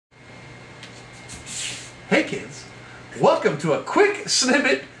Hey kids, welcome to a quick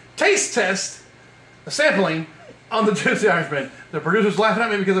snippet taste test sampling on the Thetipsyirishman Irishman. The producer's laughing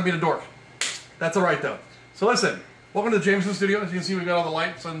at me because I'm being a dork. That's all right though. So listen, welcome to the Jameson studio. As you can see, we got all the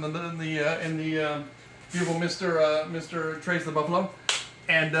lights and the beautiful Mr. Trace the Buffalo,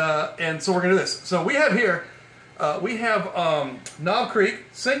 and so we're gonna do this. So we have here, Knob Creek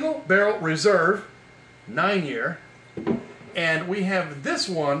Single Barrel Reserve 9-year. And we have this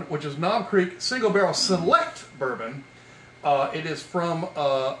one, which is Knob Creek Single Barrel Select Bourbon. It is from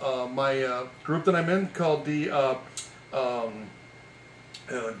my group that I'm in called the from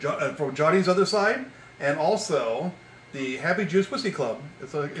Johnny's Other Side, and also the Happy Juice Whiskey Club.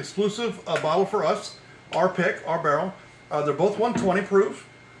 It's an exclusive bottle for us, our pick, our barrel. They're both 120 proof.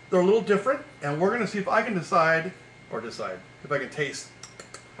 They're a little different, and we're going to see if I can decide if I can taste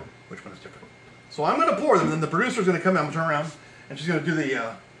which one is different. So I'm going to pour them, and then the producer's going to come out and turn around, and she's going to do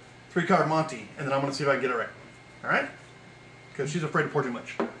the 3-card Monty, and then I'm going to see if I can get it right. All right? Because she's afraid to pour too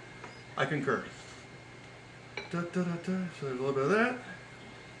much. I concur. So there's a little bit of that.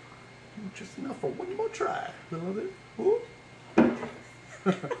 Just enough for one more try. A little bit. Ooh.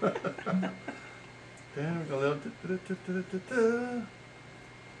 There we go.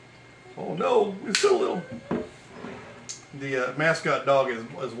 Oh no, it's still a little. The mascot dog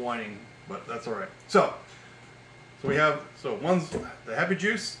is whining. But that's all right. So we have, one's the Happy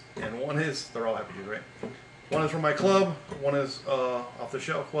Juice, and one is, they're all Happy Juice, right? One is from my club, one is off the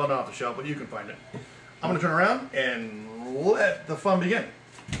shelf. Well, not off the shelf, but you can find it. I'm going to turn around and let the fun begin.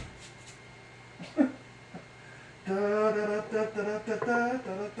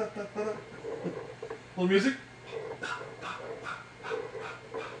 Little music.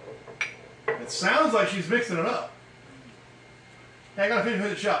 It sounds like she's mixing it up. Hey, I gotta finish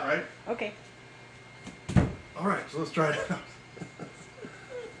the shot, right? Okay. Alright, so let's try it out.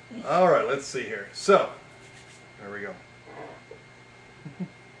 Alright, let's see here. So, there we go.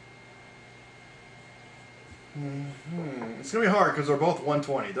 It's gonna be hard because they're both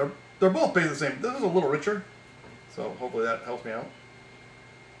 120. They're both basically the same. This is a little richer, so hopefully that helps me out.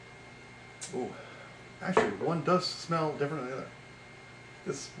 Ooh, actually, one does smell different than the other.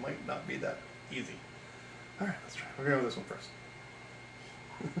 This might not be that easy. Alright, let's try. We're gonna go with this one first.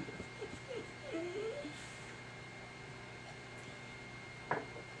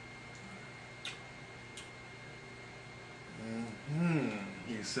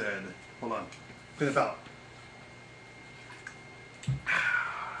 He said, hold on, clean it out.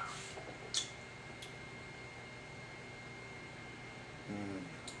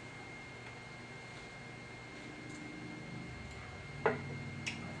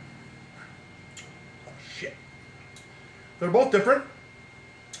 Oh shit. They're both different.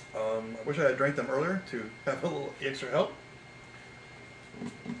 I wish I had drank them earlier to have a little extra help.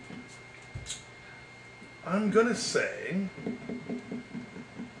 I'm gonna say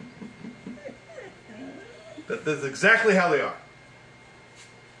that this is exactly how they are.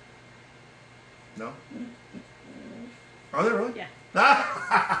 No? Are they really? Yeah.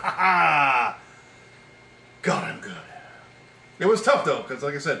 God, I'm good. It was tough though, because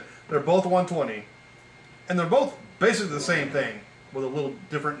like I said, they're both 120, and they're both basically the same thing with a little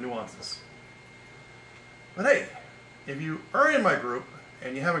different nuances. But hey, if you are in my group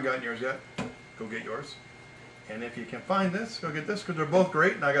and you haven't gotten yours yet, go get yours. And if you can find this, go get this, because they're both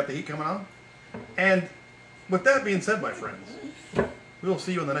great, and I got the heat coming on. And with that being said, my friends, we'll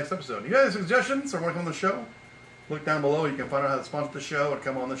see you in the next episode. If you have any suggestions or want to come on the show, look down below. You can find out how to sponsor the show and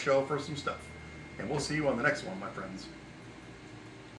come on the show for some stuff. And we'll see you on the next one, my friends.